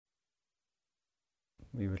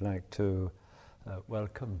We would like to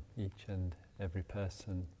welcome each and every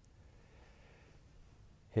person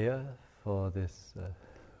here for this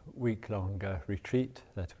week-long retreat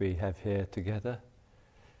that we have here together.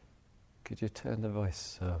 Could you turn the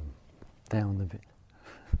voice down a bit?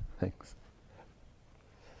 Thanks.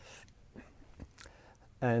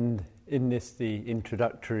 And in this, the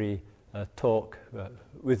introductory talk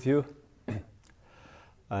with you,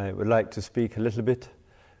 I would like to speak a little bit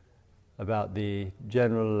about the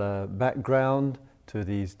general background to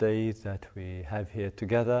these days that we have here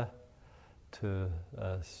together, to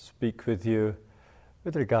speak with you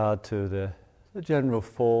with regard to the general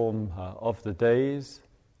form of the days,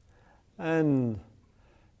 and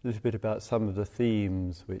a little bit about some of the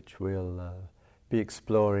themes which we'll be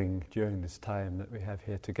exploring during this time that we have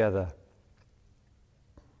here together.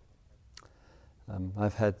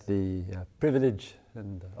 I've had the privilege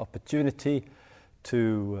and opportunity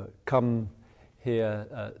to come here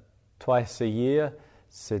twice a year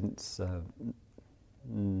since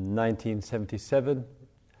 1977,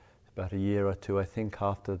 about a year or two, I think,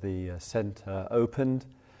 after the centre opened,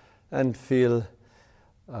 and feel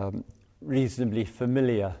reasonably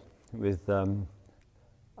familiar with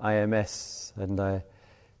IMS. And I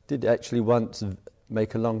did actually once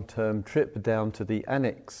make a long-term trip down to the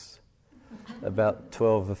annex about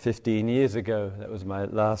 12 or 15 years ago. That was my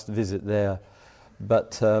last visit there.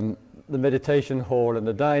 But the meditation hall and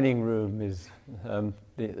the dining room is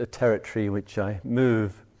the territory in which I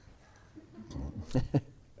move.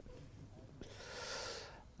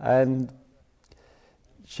 And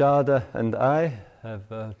Sharda and I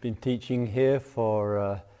have been teaching here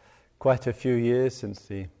for quite a few years, since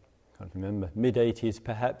the, I can't remember, mid-80s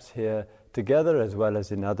perhaps, here together, as well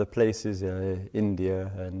as in other places,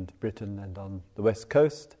 India and Britain and on the West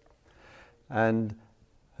Coast. And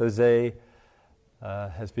Jose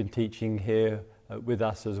has been teaching here with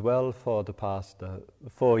us as well for the past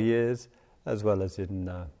 4 years, as well as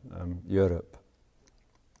in Europe.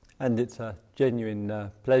 And it's a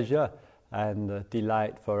genuine pleasure and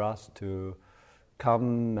delight for us to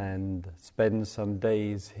come and spend some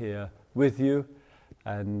days here with you,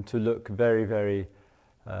 and to look very, very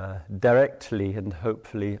directly and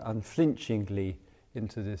hopefully unflinchingly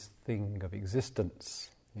into this thing of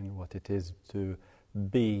existence, in what it is to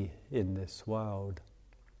be in this world.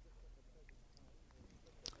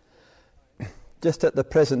 Just at the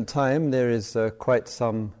present time, there is quite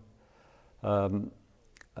some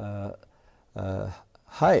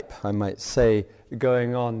hype, I might say,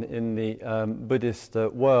 going on in the Buddhist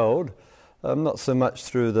world. Not so much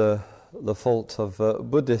through the fault of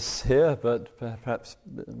Buddhists here, but perhaps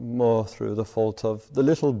more through the fault of the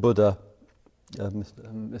little Buddha,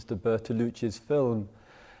 Mr. Bertolucci's film.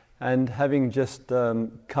 And having just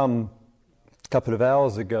come a couple of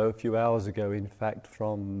hours ago, a few hours ago in fact,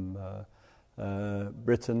 from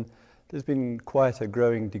Britain, there's been quite a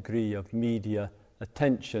growing degree of media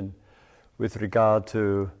attention with regard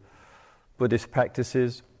to Buddhist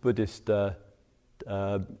practices, Buddhist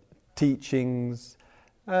teachings,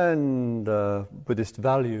 and Buddhist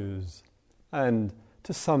values. And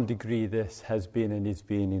to some degree this has been and is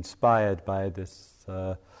being inspired by this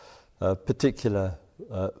particular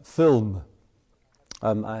film.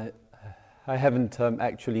 I haven't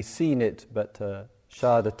actually seen it, but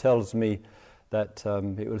Sharda tells me that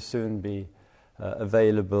it will soon be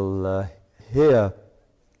available here.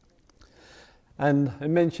 And I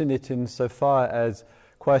mention it insofar as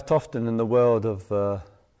quite often in the world of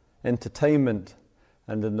entertainment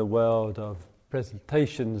and in the world of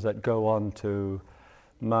presentations that go on to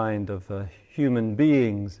mind of human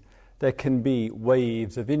beings, there can be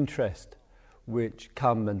waves of interest which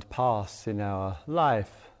come and pass in our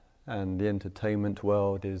life, and the entertainment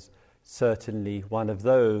world is certainly one of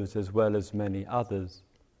those, as well as many others.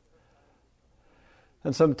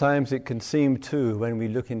 And sometimes it can seem too, when we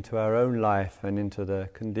look into our own life and into the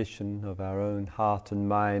condition of our own heart and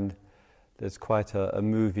mind, there's quite a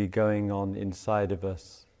movie going on inside of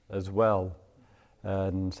us as well,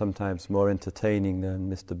 and sometimes more entertaining than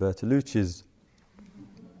Mr. Bertolucci's.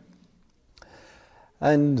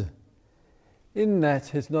 And in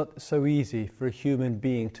that, it's not so easy for a human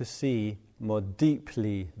being to see more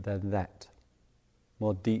deeply than that,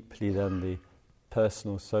 more deeply than the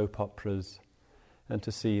personal soap operas, and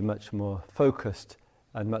to see much more focused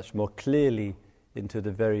and much more clearly into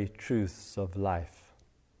the very truths of life.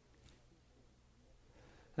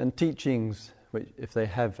 And teachings, which, if they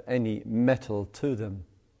have any metal to them,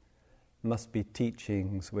 must be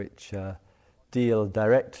teachings which deal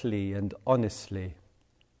directly and honestly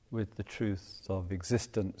with the truths of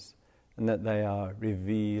existence, and that they are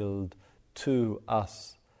revealed to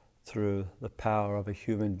us through the power of a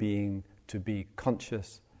human being to be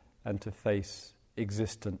conscious and to face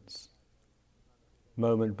existence,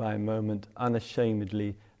 moment by moment,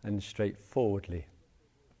 unashamedly and straightforwardly.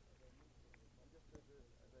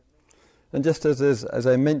 And just as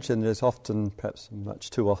I mentioned, there's often, perhaps much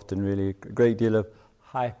too often really, a great deal of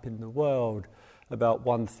hype in the world about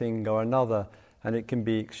one thing or another, and it can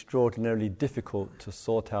be extraordinarily difficult to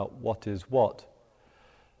sort out what is what.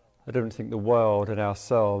 I don't think the world and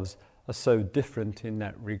ourselves are so different in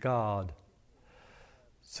that regard.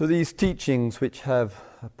 So these teachings, which have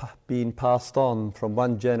been passed on from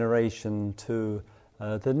one generation to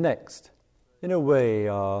the next, in a way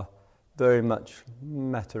are very much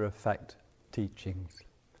matter-of-fact teachings,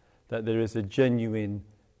 that there is a genuine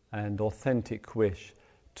and authentic wish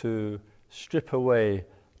to strip away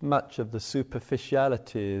much of the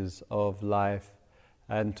superficialities of life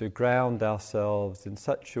and to ground ourselves in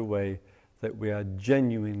such a way that we are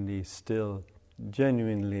genuinely still,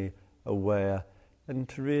 genuinely aware, and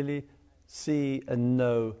to really see and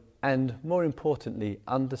know, and more importantly,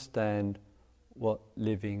 understand what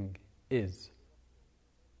living is.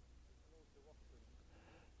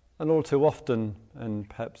 And all too often, and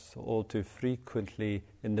perhaps all too frequently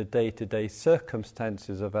in the day-to-day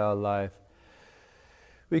circumstances of our life,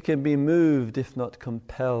 we can be moved, if not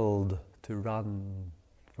compelled, to run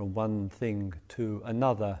from one thing to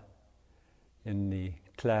another in the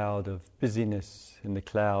cloud of busyness, in the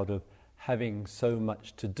cloud of having so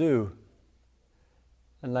much to do.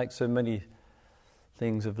 And like so many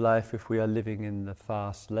things of life, if we are living in the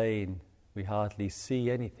fast lane, we hardly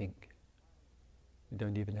see anything. We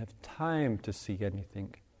don't even have time to see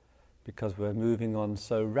anything because we're moving on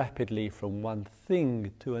so rapidly from one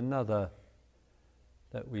thing to another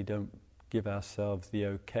that we don't give ourselves the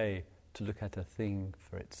okay to look at a thing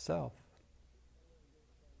for itself.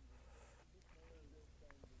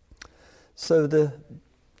 So the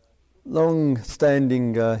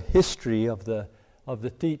long-standing history of the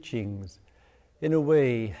teachings, in a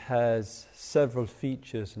way, has several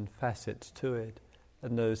features and facets to it,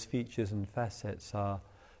 and those features and facets are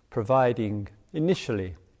providing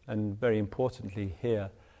initially, and very importantly here,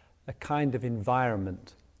 a kind of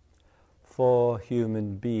environment for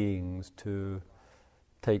human beings to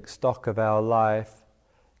take stock of our life,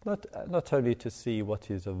 not only to see what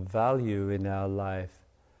is of value in our life,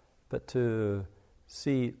 but to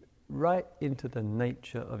see right into the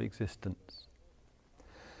nature of existence.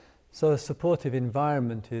 So a supportive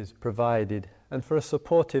environment is provided, and for a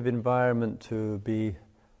supportive environment to be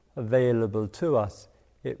available to us,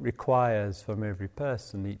 it requires from every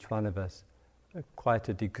person, each one of us, quite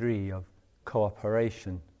a degree of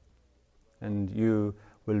cooperation. And you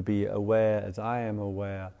will be aware, as I am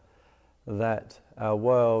aware, that our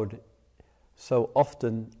world so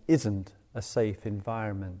often isn't a safe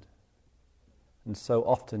environment. And so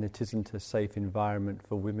often it isn't a safe environment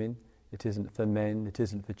for women, it isn't for men, it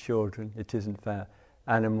isn't for children, it isn't for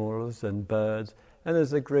animals and birds. And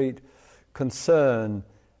there's a great concern,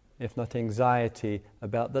 if not anxiety,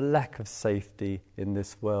 about the lack of safety in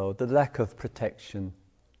this world, the lack of protection,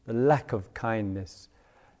 the lack of kindness,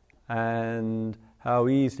 and how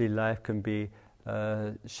easily life can be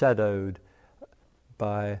shadowed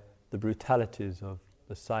by the brutalities of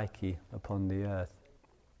the psyche upon the earth.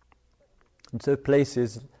 And so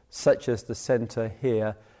places such as the centre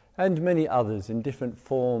here, and many others in different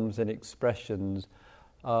forms and expressions,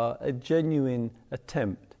 are a genuine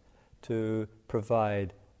attempt to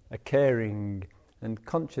provide a caring and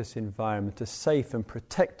conscious environment, a safe and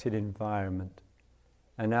protected environment.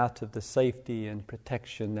 And out of the safety and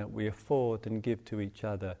protection that we afford and give to each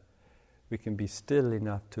other, we can be still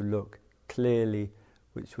enough to look clearly,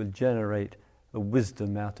 which will generate a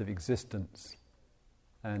wisdom out of existence,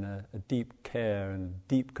 and a deep care and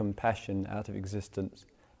deep compassion out of existence,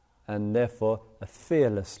 and therefore a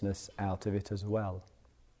fearlessness out of it as well.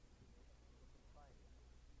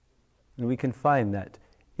 And we can find that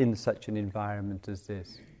in such an environment as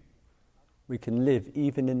this. We can live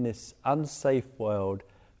even in this unsafe world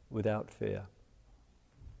without fear.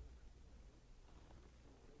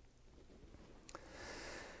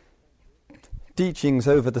 Teachings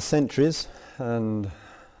over the centuries, and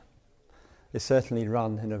they certainly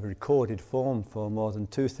run in a recorded form for more than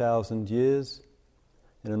 2,000 years,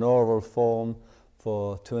 in an oral form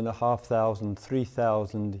for 2,500,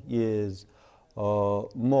 3,000 years or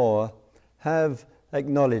more, have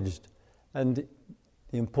acknowledged and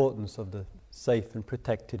the importance of the safe and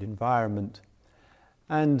protected environment.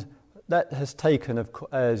 And that has taken,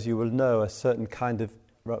 as you will know, a certain kind of,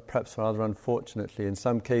 perhaps rather unfortunately, in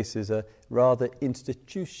some cases, a rather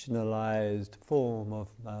institutionalized form of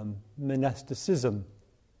monasticism.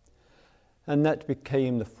 And that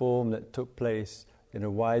became the form that took place in a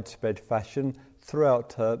widespread fashion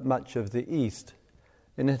throughout much of the East.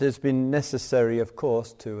 And it has been necessary, of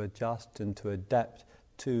course, to adjust and to adapt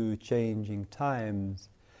to changing times.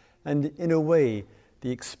 And in a way,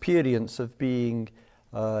 the experience of being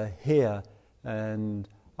here and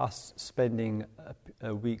us spending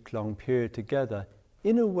a week-long period together,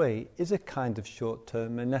 in a way, is a kind of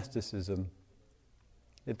short-term monasticism.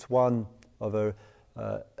 It's one of a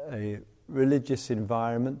religious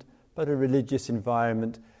environment, but a religious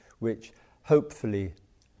environment which hopefully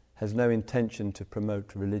has no intention to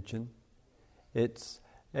promote religion. It's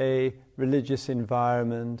a religious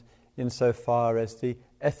environment insofar as the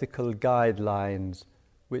ethical guidelines,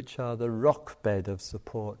 which are the rock bed of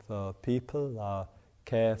support for people, are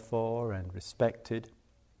cared for and respected.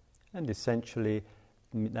 And essentially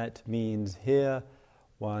that means here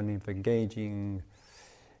one engaging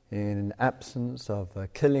in an absence of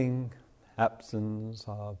killing, absence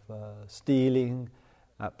of stealing,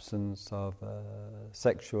 absence of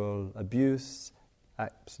sexual abuse,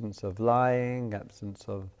 absence of lying, absence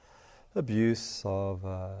of abuse of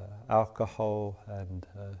alcohol and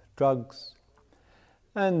drugs,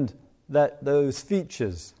 and that those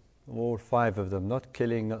features, all five of them, not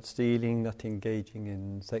killing, not stealing, not engaging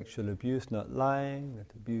in sexual abuse, not lying, not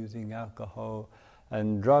abusing alcohol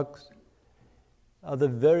and drugs, are the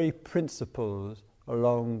very principles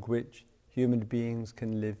along which human beings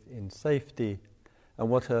can live in safety. And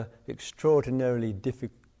what an extraordinarily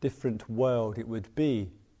different world it would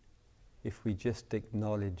be if we just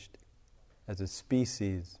acknowledged as a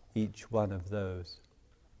species each one of those.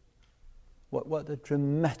 What a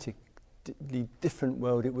dramatically different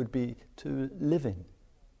world it would be to live in.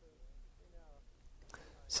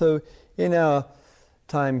 So in our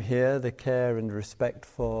time here, the care and respect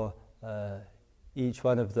for each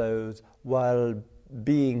one of those while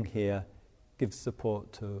being here gives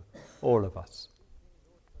support to all of us.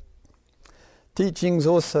 Teachings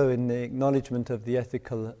also in the acknowledgement of the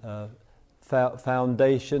ethical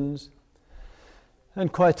foundations,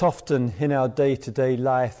 and quite often in our day-to-day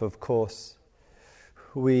life, of course,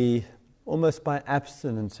 we, almost by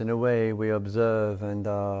abstinence in a way, we observe and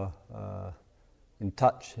are in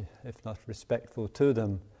touch, if not respectful to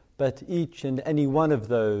them. But each and any one of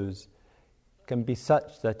those can be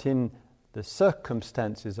such that in the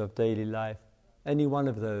circumstances of daily life, any one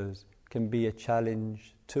of those can be a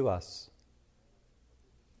challenge to us.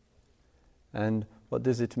 And what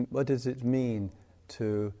does it mean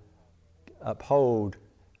to uphold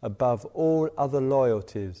above all other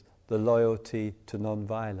loyalties the loyalty to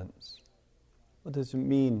non-violence? What does it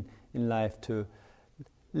mean in life to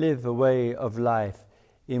live a way of life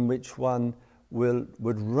in which one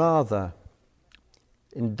would rather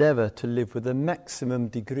endeavour to live with a maximum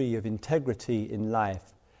degree of integrity in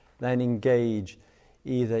life than engage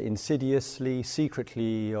either insidiously,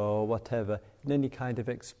 secretly or whatever in any kind of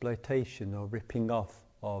exploitation or ripping off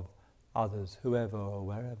of others, whoever or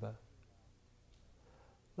wherever?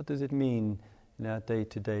 What does it mean in our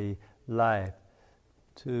day-to-day life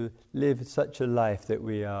to live such a life that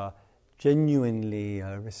we are genuinely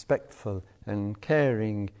respectful and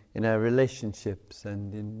caring in our relationships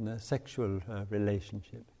and in sexual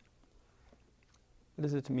relationships? What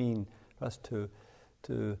does it mean for us to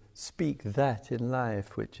speak that in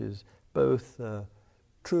life which is both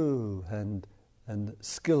true and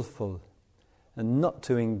skillful, and not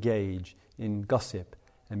to engage in gossip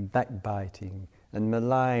and backbiting and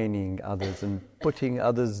maligning others and putting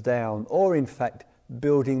others down, or in fact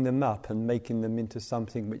building them up and making them into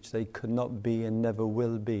something which they could not be and never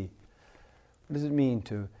will be? What does it mean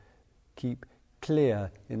to keep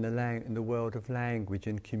clear in the world of language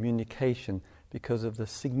and communication because of the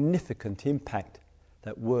significant impact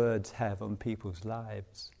that words have on people's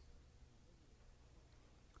lives?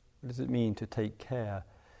 What does it mean to take care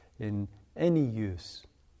in any use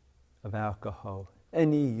of alcohol,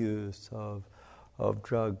 any use of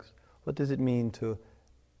drugs? What does it mean to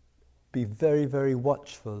be very, very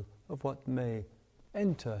watchful of what may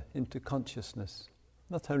enter into consciousness,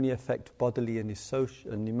 not only affect bodily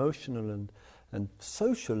and emotional and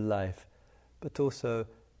social life, but also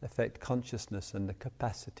affect consciousness and the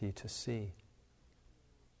capacity to see?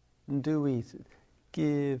 And do we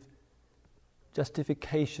give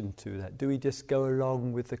justification to that? Do we just go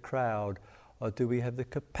along with the crowd, or do we have the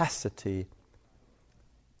capacity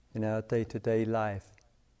in our day-to-day life,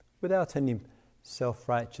 without any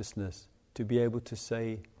self-righteousness, to be able to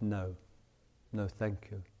say no? No, thank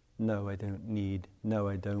you. No, I don't need. No,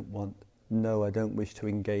 I don't want. No, I don't wish to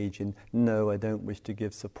engage in. No, I don't wish to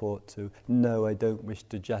give support to. No, I don't wish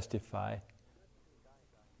to justify.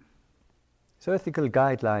 So ethical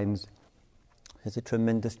guidelines It's a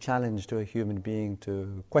tremendous challenge to a human being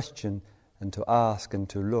to question and to ask and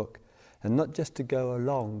to look, and not just to go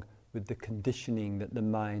along with the conditioning that the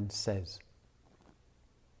mind says.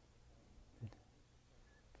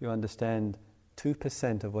 If you understand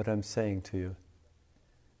 2% of what I'm saying to you,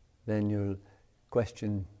 then you'll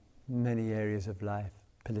question many areas of life: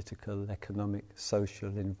 political, economic,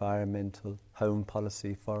 social, environmental, home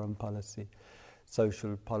policy, foreign policy,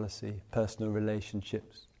 social policy, personal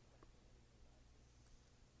relationships.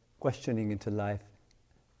 Questioning into life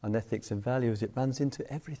on ethics and values, it runs into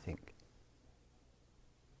everything.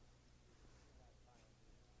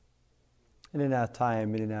 And in our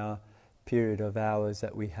time, in our period of hours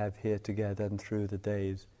that we have here together and through the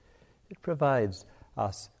days, it provides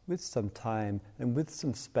us with some time and with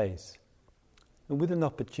some space and with an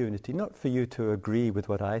opportunity, not for you to agree with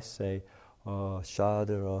what I say, or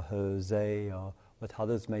Shada or Jose, or what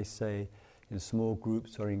others may say in small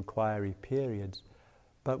groups or inquiry periods,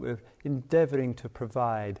 but we're endeavouring to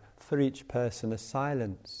provide for each person a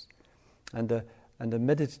silence and a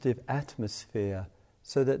meditative atmosphere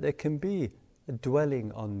so that there can be a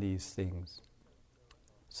dwelling on these things,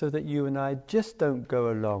 so that you and I just don't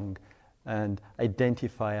go along and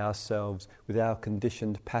identify ourselves with our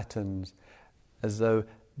conditioned patterns as though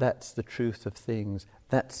that's the truth of things,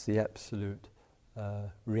 that's the absolute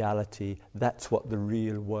reality, that's what the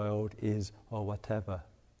real world is, or whatever.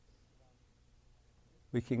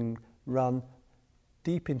 We can run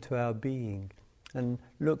deep into our being and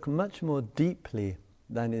look much more deeply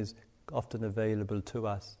than is often available to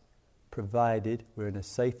us, provided we're in a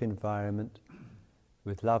safe environment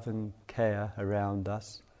with love and care around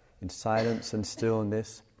us, in silence and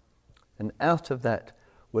stillness, and out of that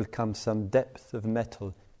will come some depth of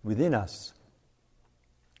metal within us,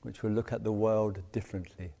 which will look at the world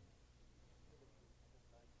differently.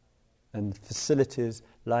 And facilities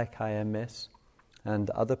like IMS and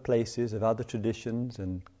other places of other traditions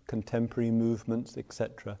and contemporary movements,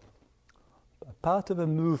 etc., are part of a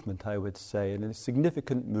movement, I would say, and a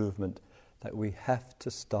significant movement that we have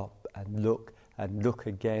to stop and look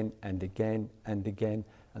again and again and again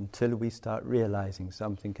until we start realizing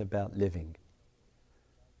something about living.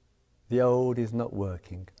 The old is not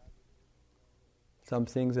working. Some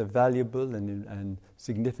things are valuable and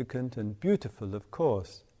significant and beautiful, of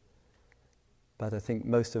course, but I think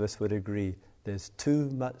most of us would agree there's too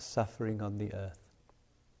much suffering on the earth.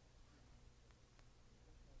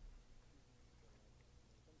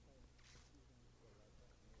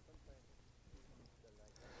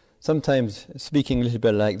 Sometimes, speaking a little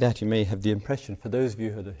bit like that, you may have the impression, for those of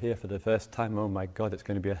you who are here for the first time, oh my God, it's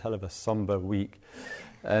going to be a hell of a somber week.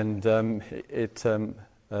 And it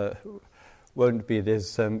won't be.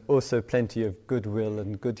 There's also plenty of goodwill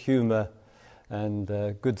and good humour and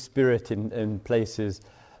good spirit in places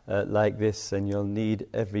like this, and you'll need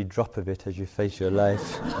every drop of it as you face your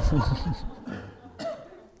life.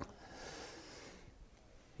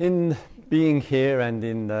 In being here and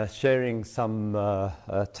in sharing some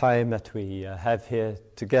time that we have here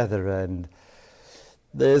together, and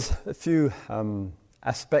there's a few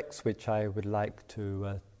aspects which I would like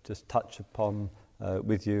to just touch upon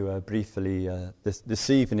with you briefly this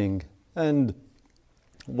evening. And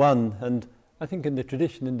one, and I think in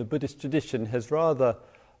the Buddhist tradition, has rather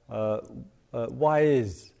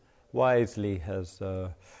wisely has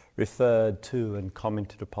referred to and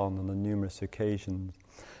commented upon on numerous occasions.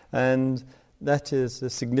 And that is the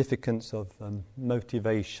significance of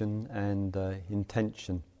motivation and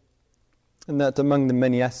intention. And that among the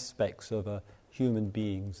many aspects of a human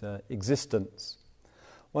being's existence,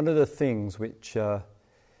 one of the things which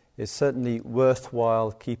is certainly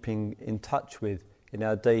worthwhile keeping in touch with in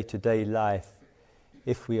our day-to-day life,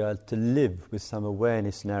 if we are to live with some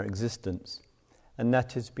awareness in our existence, and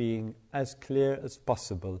that is being as clear as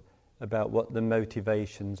possible about what the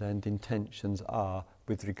motivations and intentions are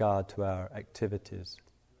with regard to our activities.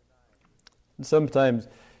 And sometimes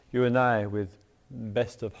you and I, with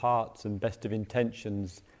best of hearts and best of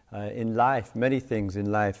intentions in life, many things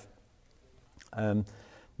in life,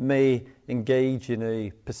 may engage in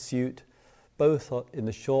a pursuit both in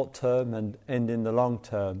the short term and in the long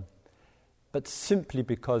term, but simply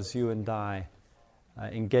because you and I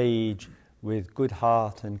engage with good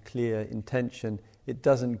heart and clear intention, it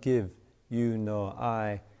doesn't give you nor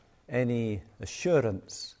I any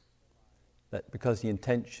assurance that because the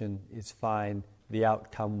intention is fine, the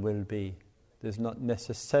outcome will be. There's not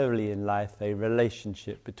necessarily in life a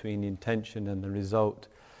relationship between the intention and the result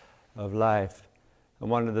of life. And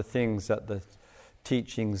one of the things that the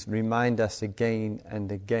teachings remind us again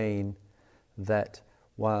and again, that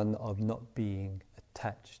one of not being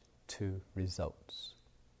attached to results.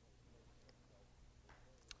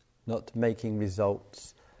 not making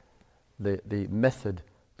results the method,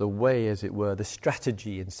 the way, as it were, the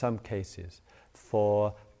strategy in some cases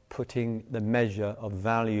for putting the measure of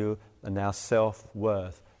value and our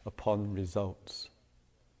self-worth upon results.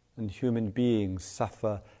 And human beings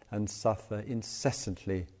suffer and suffer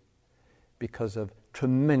incessantly because of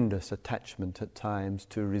tremendous attachment at times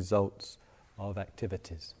to results of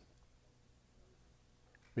activities.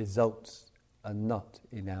 Results are not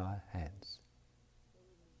in our hands.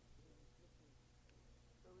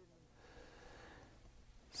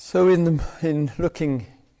 So in looking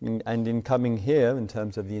and in coming here, in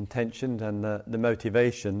terms of the intention and the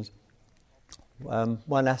motivations,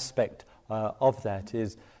 one aspect of that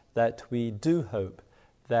is that we do hope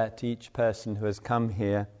that each person who has come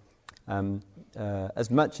here, as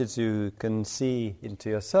much as you can see into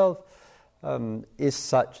yourself, is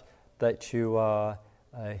such that you are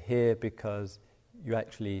here because you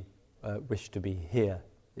actually wish to be here.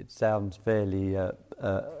 It sounds fairly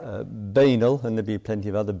banal, and there'll be plenty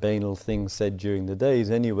of other banal things said during the days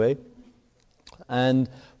anyway. And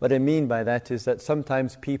what I mean by that is that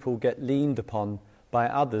sometimes people get leaned upon by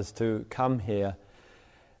others to come here,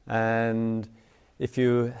 and if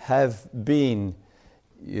you have been,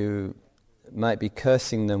 you might be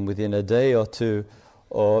cursing them within a day or two,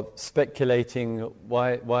 or speculating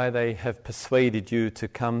why they have persuaded you to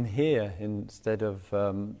come here instead of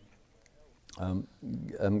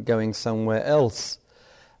going somewhere else.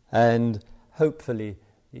 And hopefully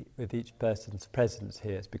with each person's presence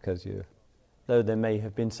here, it's because though there may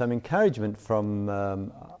have been some encouragement from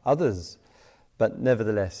others, but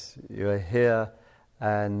nevertheless you are here,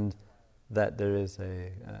 and that there is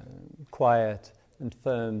a quiet and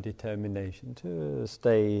firm determination to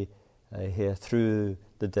stay here through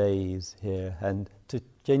the days here, and to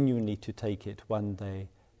genuinely to take it one day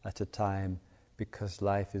at a time, because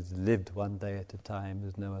life is lived one day at a time.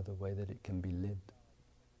 There's no other way that it can be lived.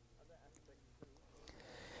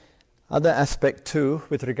 Other aspect too,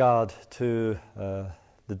 with regard to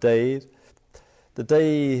the days, the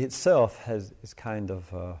day itself is kind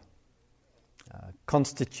of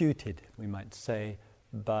constituted, we might say,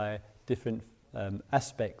 by different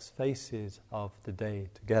aspects, faces of the day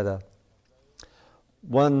together.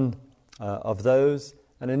 One of those,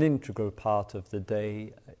 and an integral part of the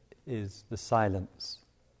day, is the silence.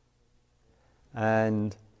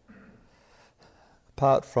 And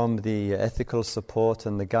apart from the ethical support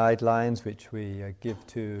and the guidelines which we give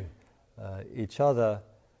to each other,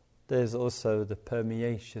 there's also the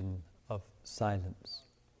permeation of silence.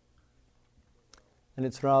 And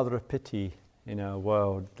it's rather a pity in our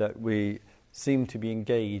world that we seem to be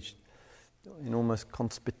engaged in almost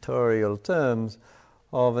conspiratorial terms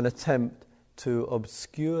of an attempt to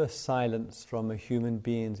obscure silence from a human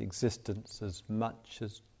being's existence as much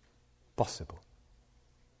as possible.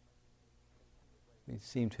 We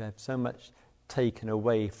seem to have so much taken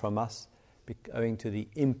away from us owing to the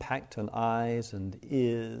impact on eyes and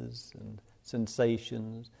ears and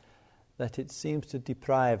sensations, that it seems to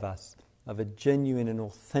deprive us of a genuine and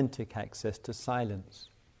authentic access to silence,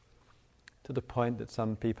 to the point that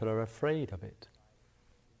some people are afraid of it.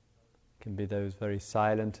 It can be those very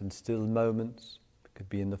silent and still moments. It could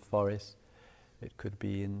be in the forest. It could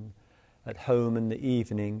be at home in the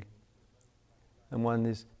evening. And one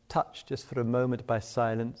is touched just for a moment by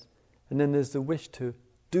silence, and then there's the wish to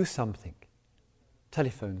do something.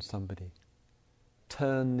 Telephone somebody.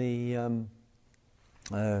 Turn the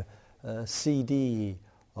CD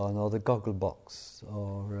on, or the goggle box,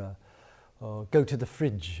 or go to the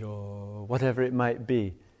fridge, or whatever it might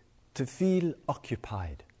be, to feel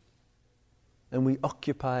occupied. And we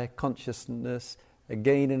occupy consciousness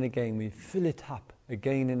again and again. We fill it up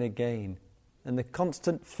again and again. And the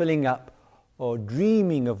constant filling up or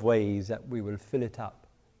dreaming of ways that we will fill it up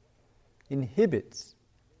inhibits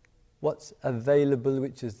what's available,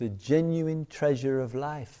 which is the genuine treasure of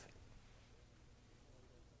life.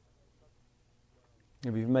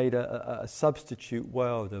 And we've made a substitute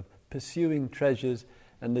world of pursuing treasures,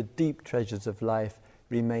 and the deep treasures of life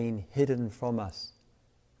remain hidden from us.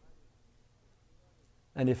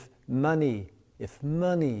 And if money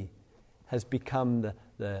has become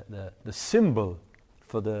the symbol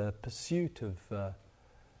for the pursuit of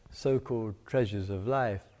so-called treasures of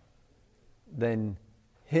life, then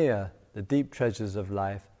here, the deep treasures of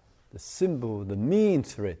life, the symbol, the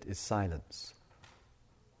means for it is silence.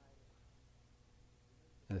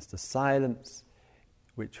 And it's the silence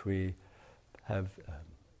which we have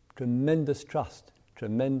tremendous trust,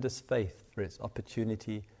 tremendous faith for its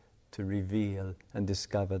opportunity to reveal and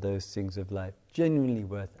discover those things of life genuinely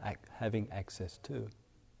worth having access to.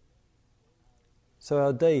 So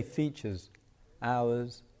our day features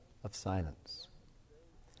hours of silence.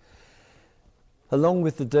 Along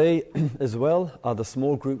with the day as well are the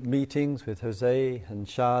small group meetings with Jose and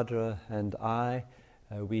Shadra and I.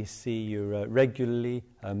 We see you regularly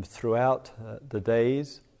throughout the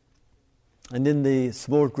days. And in the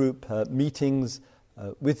small group meetings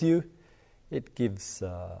with you, it gives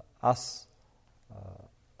us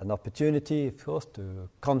an opportunity, of course, to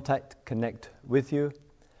connect with you.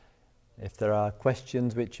 If there are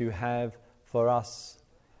questions which you have for us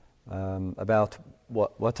about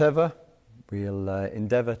whatever, we'll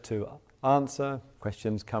endeavour to answer.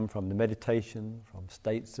 Questions come from the meditation, from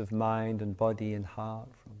states of mind and body and heart,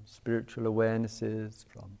 from spiritual awarenesses,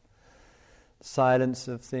 from silence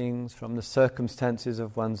of things, from the circumstances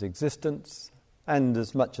of one's existence, and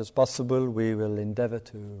as much as possible we will endeavour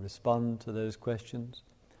to respond to those questions.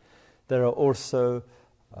 There are also,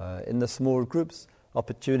 in the small groups,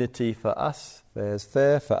 opportunity for us, there's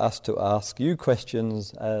fair for us to ask you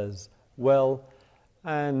questions as well,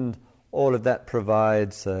 and all of that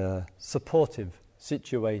provides a supportive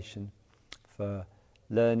situation for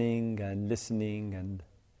learning and listening and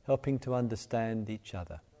helping to understand each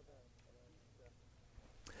other.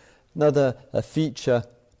 Another feature,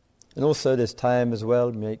 and also there's time as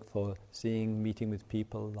well make for meeting with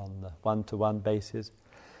people on the one-to-one basis.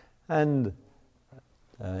 And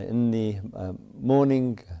in the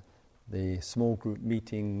morning, the small group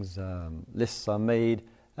meetings lists are made,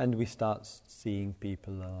 and we start seeing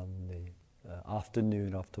people on the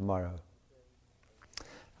afternoon of tomorrow.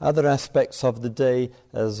 Other aspects of the day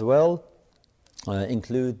as well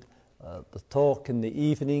include the talk in the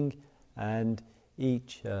evening, and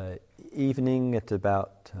each evening at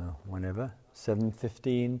about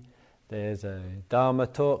 7:15 there's a Dharma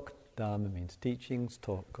talk. Dharma means teachings,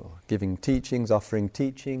 talk or giving teachings, offering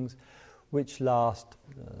teachings, which last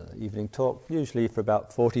evening talk usually for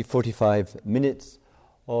about 45 minutes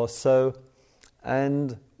or so.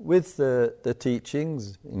 And with the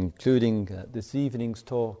teachings, including this evening's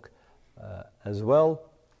talk as well,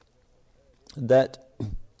 that,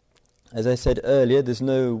 as I said earlier, there's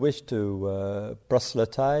no wish to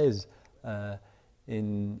proselytize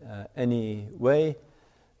in any way.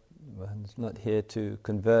 One's not here to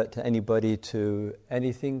convert anybody to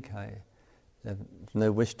anything. I have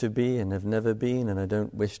no wish to be and have never been, and I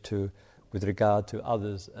don't wish to with regard to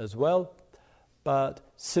others as well, but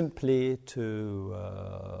simply to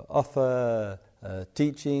offer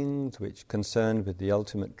teachings which concern with the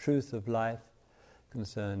ultimate truth of life,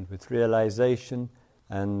 concerned with realization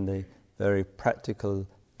and the very practical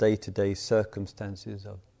day-to-day circumstances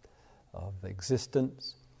of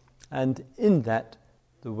existence. And in that,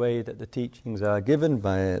 the way that the teachings are given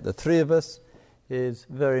by the three of us is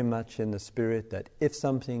very much in the spirit that if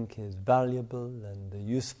something is valuable and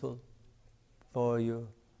useful for you,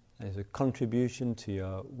 and is a contribution to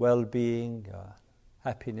your well-being, your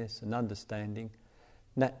happiness and understanding,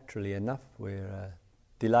 naturally enough we're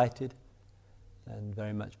delighted and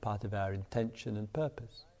very much part of our intention and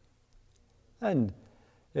purpose. And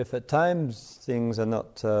if at times things are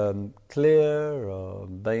not clear or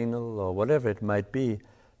banal or whatever it might be,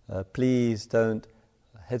 please don't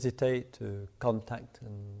hesitate to contact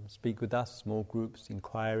and speak with us, small groups,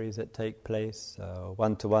 inquiries that take place,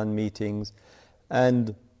 one-to-one meetings,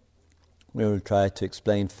 and we will try to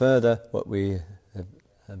explain further what we have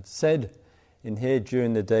said in here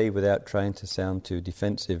during the day without trying to sound too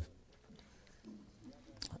defensive.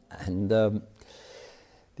 And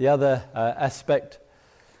the other aspect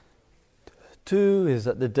too is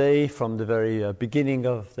that the day, from the very beginning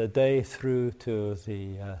of the day through to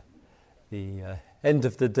the end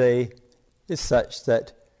of the day, is such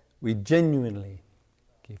that we genuinely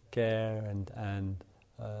give care and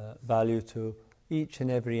value to each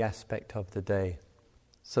and every aspect of the day.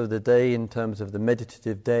 So the day, in terms of the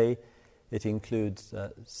meditative day, it includes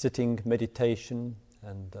sitting meditation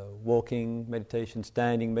and walking meditation,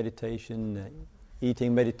 standing meditation,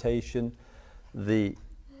 eating meditation, the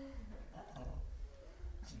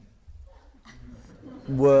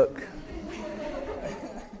work.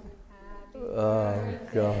 Oh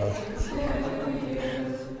God.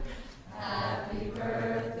 Happy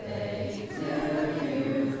birthday to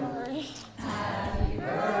you. Happy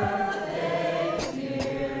birthday,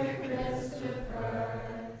 dear Christopher.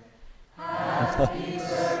 Happy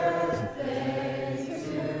birthday to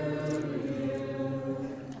you.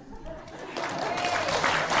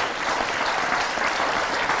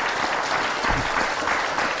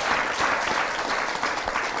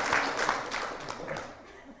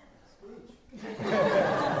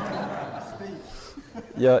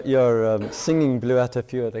 Your singing blew out a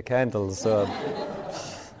few of the candles, so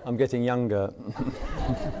I'm getting younger.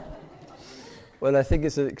 Well, I think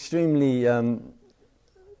it's an extremely,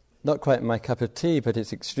 not quite my cup of tea, but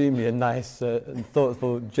it's extremely a nice and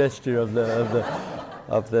thoughtful gesture of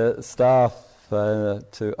the staff.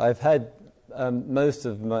 I've had most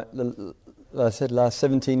of my, I said last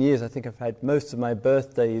 17 years, I think I've had most of my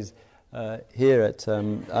birthdays here at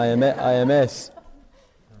IMS.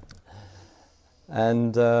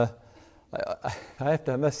 And I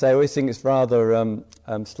must say, I always think it's rather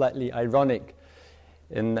slightly ironic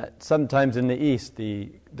in that sometimes in the East,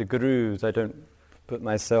 the gurus, I don't put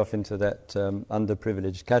myself into that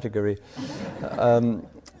underprivileged category,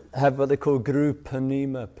 have what they call Guru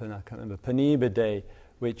Purnima, I can't remember, Purnima Day,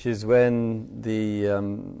 which is when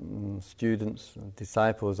the students,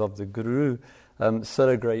 disciples of the Guru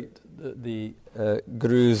celebrate the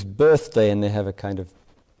Guru's birthday, and they have a kind of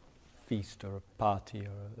feast or a party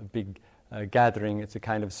or a big gathering. It's a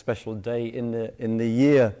kind of special day in the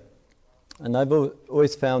year. And I've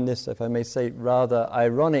always found this, if I may say, rather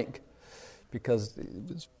ironic, because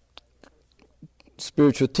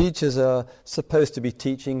spiritual teachers are supposed to be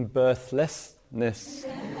teaching birthlessness,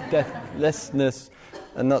 deathlessness,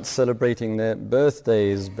 and not celebrating their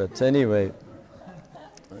birthdays. But anyway,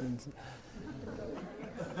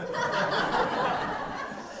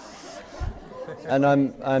 and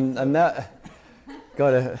I'm now.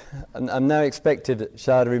 God, I'm now expected,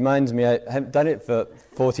 Shada reminds me, I haven't done it for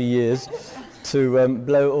 40 years, to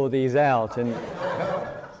blow all these out. And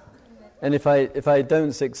if I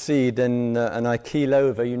don't succeed and I keel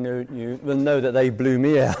over, you will know that they blew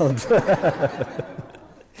me out.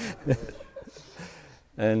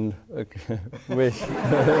 And wish.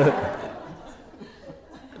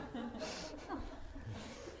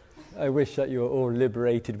 I wish that you were all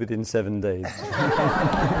liberated within 7 days.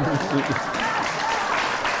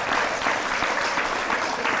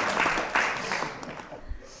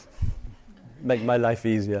 Make my life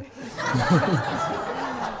easier.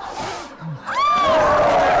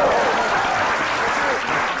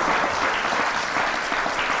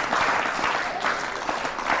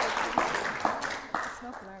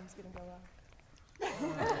 Smoke alarm's gonna go off.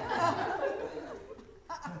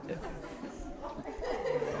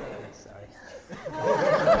 Sorry.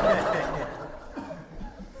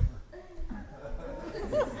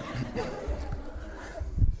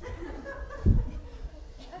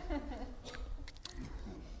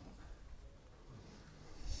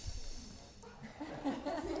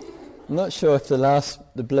 I'm not sure if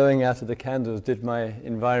the blowing out of the candles did my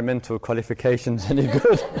environmental qualifications any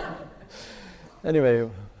good. Anyway,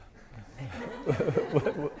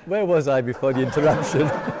 where was I before the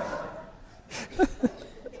interruption?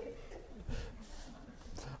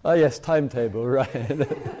 Oh yes, timetable, right.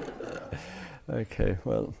 Okay,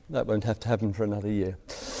 well, that won't have to happen for another year.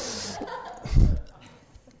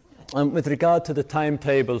 With regard to the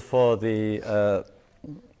timetable for the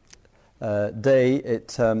day,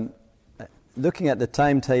 looking at the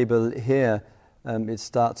timetable here, it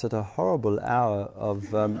starts at a horrible hour of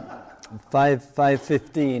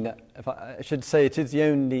 5:15. I should say it is the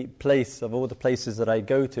only place of all the places that I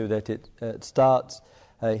go to that it starts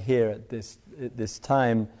here at this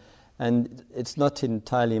time, and it's not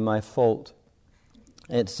entirely my fault.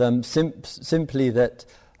 It's simply that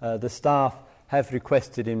the staff have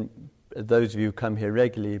requested, in those of you who come here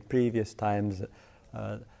regularly, previous times,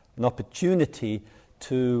 an opportunity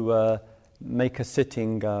to make a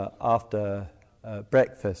sitting after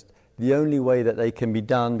breakfast. The only way that they can be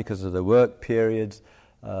done, because of the work periods,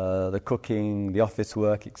 the cooking, the office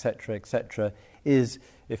work, etc., is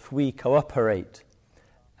if we cooperate.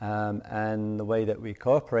 And the way that we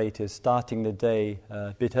cooperate is starting the day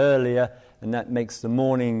a bit earlier, and that makes the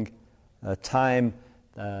morning time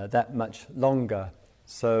that much longer.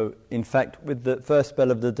 So, in fact, with the first bell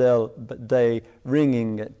of the day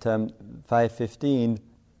ringing at 5:15,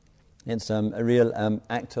 it's a real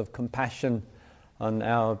act of compassion on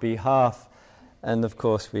our behalf. And, of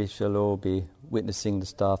course, we shall all be witnessing the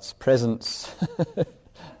staff's presence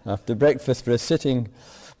after breakfast for a sitting.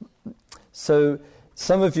 So,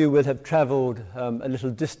 some of you will have travelled a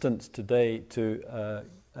little distance today to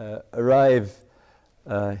arrive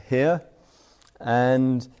here,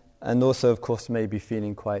 and also, of course, may be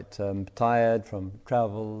feeling quite tired from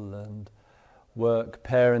travel and work,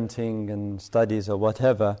 parenting and studies or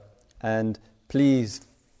whatever. And please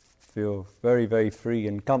feel very, very free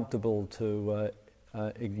and comfortable to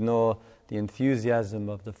ignore the enthusiasm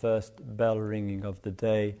of the first bell ringing of the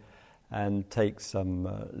day and take some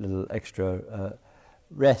little extra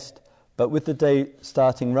rest. But with the day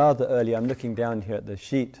starting rather early, I'm looking down here at the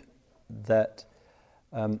sheet, that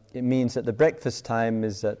it means that the breakfast time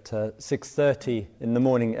is at 6:30 in the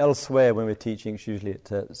morning. Elsewhere, when we're teaching, it's usually at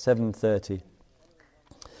 7:30.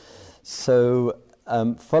 So,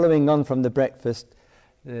 following on from the breakfast,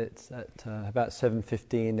 it's at about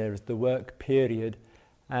 7:15. There is the work period,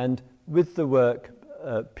 and with the work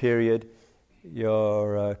period,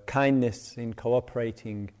 your kindness in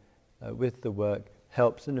cooperating with the work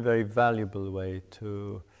helps in a very valuable way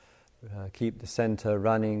to keep the centre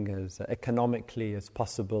running as economically as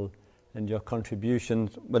possible, and your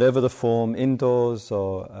contributions, whatever the form, indoors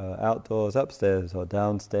or outdoors, upstairs or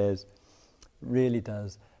downstairs, really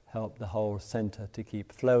does help the whole centre to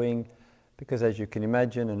keep flowing, because as you can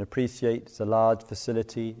imagine and appreciate, it's a large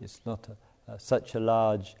facility, it's not such a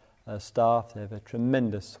large staff, they have a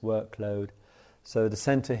tremendous workload. So the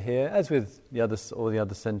centre here, as with all the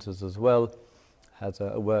other centres as well, has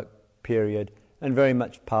a work period and very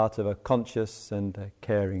much part of a conscious and a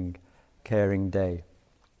caring day.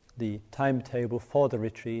 The timetable for the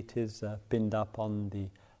retreat is pinned up on the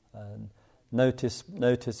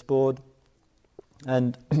notice board,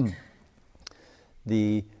 and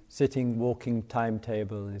the sitting, walking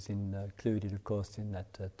timetable is included, of course, in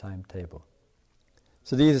that timetable.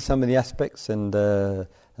 So these are some of the aspects and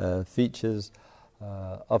features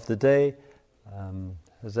of the day.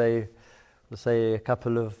 As I will say a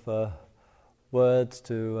couple of words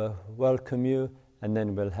to welcome you, and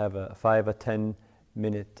then we'll have a 5 or 10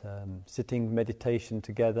 minute sitting meditation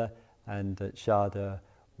together, and Shada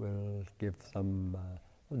will give some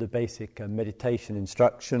of the basic meditation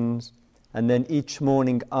instructions, and then each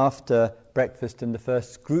morning after breakfast in the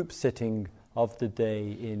first group sitting of the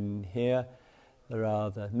day in here, there are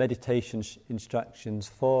the meditation instructions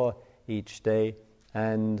for each day,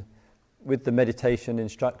 and with the meditation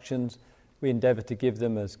instructions we endeavour to give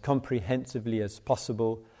them as comprehensively as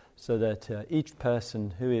possible, so that each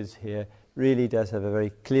person who is here really does have a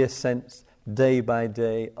very clear sense day by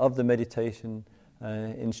day of the meditation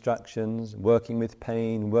instructions, working with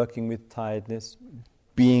pain, working with tiredness,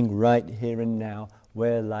 being right here and now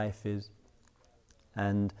where life is.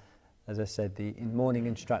 And as I said, the morning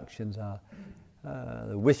instructions are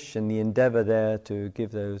the wish and the endeavour there to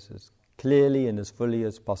give those as clearly and as fully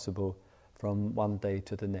as possible from one day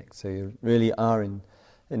to the next. So you really are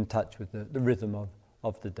in touch with the rhythm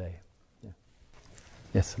of the day. Yeah.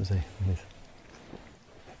 Yes, Jose. Yes.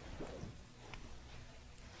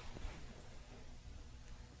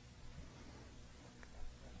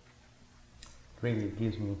 Really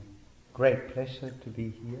gives me great pleasure to be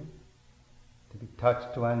here, to be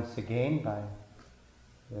touched once again by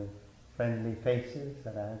the friendly faces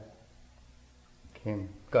that I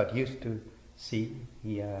got used to see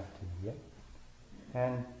year after year,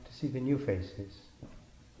 and to see the new faces.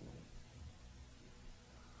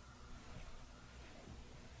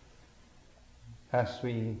 As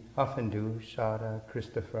we often do, Shara,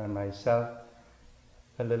 Christopher and myself,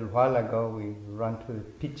 a little while ago we ran to the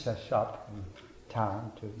pizza shop in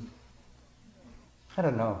town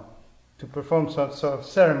to perform some sort of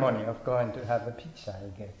ceremony of going to have a pizza, I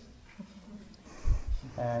guess.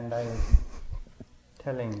 And I was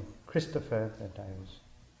telling Christopher that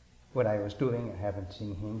what I was doing. I haven't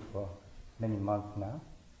seen him for many months now.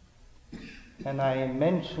 And I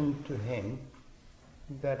mentioned to him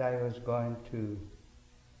that I was going to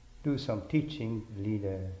do some teaching, lead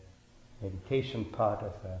a meditation part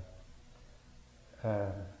of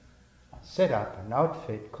a setup, an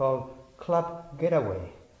outfit called Club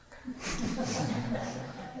Getaway.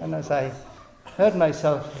 And as I heard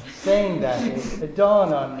myself saying that, it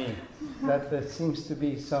dawned on me that there seems to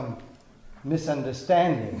be some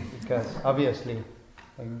misunderstanding, because obviously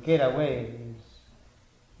a getaway is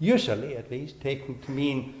usually, at least, taken to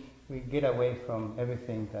mean we get away from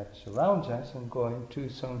everything that surrounds us and go into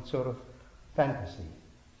some sort of fantasy.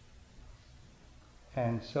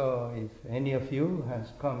 And so if any of you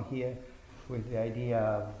has come here with the idea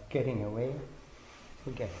of getting away,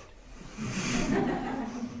 forget it.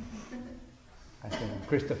 I think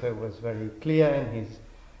Christopher was very clear in his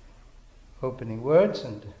opening words,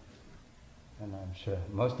 and I'm sure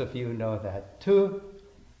most of you know that too.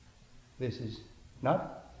 This is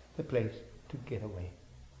not the place to get away.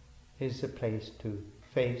 It's a place to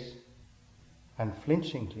face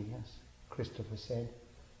unflinchingly, as Christopher said,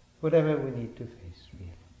 whatever we need to face,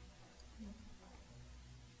 really.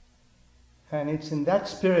 And it's in that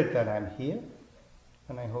spirit that I'm here,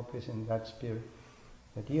 and I hope it's in that spirit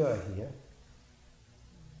that you are here.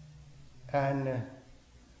 And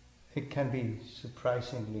it can be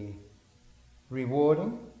surprisingly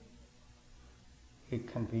rewarding. It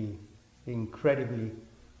can be incredibly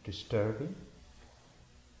disturbing.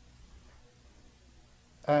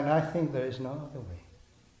 And I think there is no other way.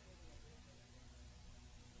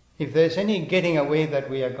 If there's any getting away that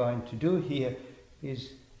we are going to do here,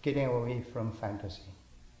 is getting away from fantasy,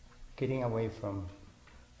 getting away from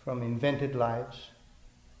invented lives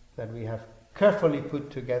that we have carefully put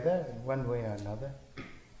together in one way or another.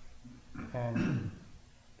 And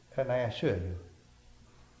I assure you,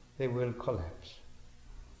 they will collapse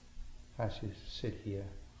as you sit here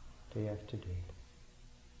day after day.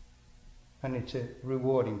 And it's a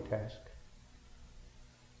rewarding task.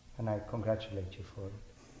 And I congratulate you for it.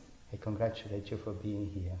 I congratulate you for being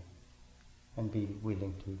here and being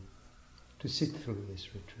willing to sit through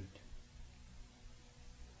this retreat.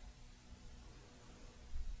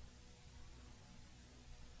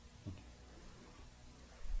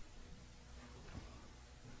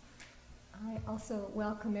 I also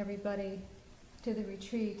welcome everybody to the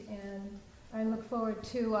retreat, and I look forward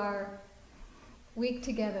to our week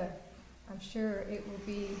together. I'm sure it will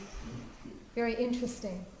be very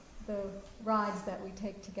interesting, the rides that we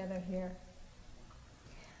take together here.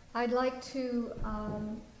 I'd like to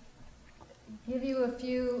give you a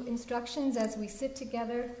few instructions as we sit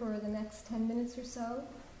together for the next 10 minutes or so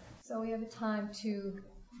we have a time to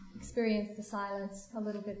experience the silence a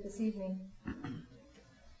little bit this evening.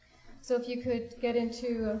 So if you could get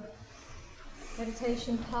into a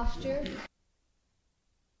meditation posture.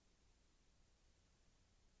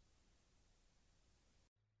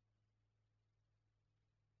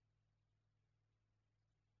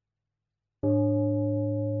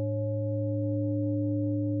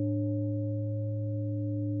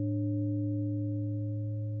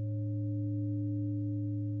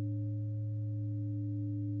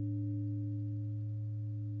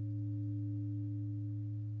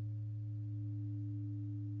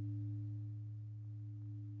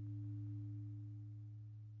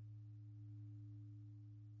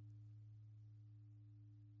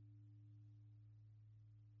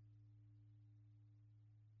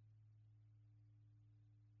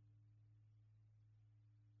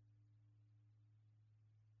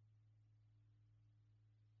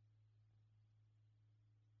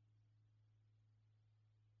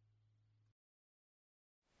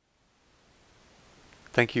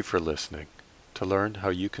 Thank you for listening. To learn how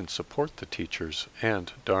you can support the teachers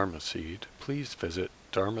and Dharma Seed, please visit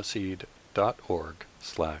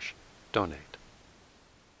dharmaseed.org/donate.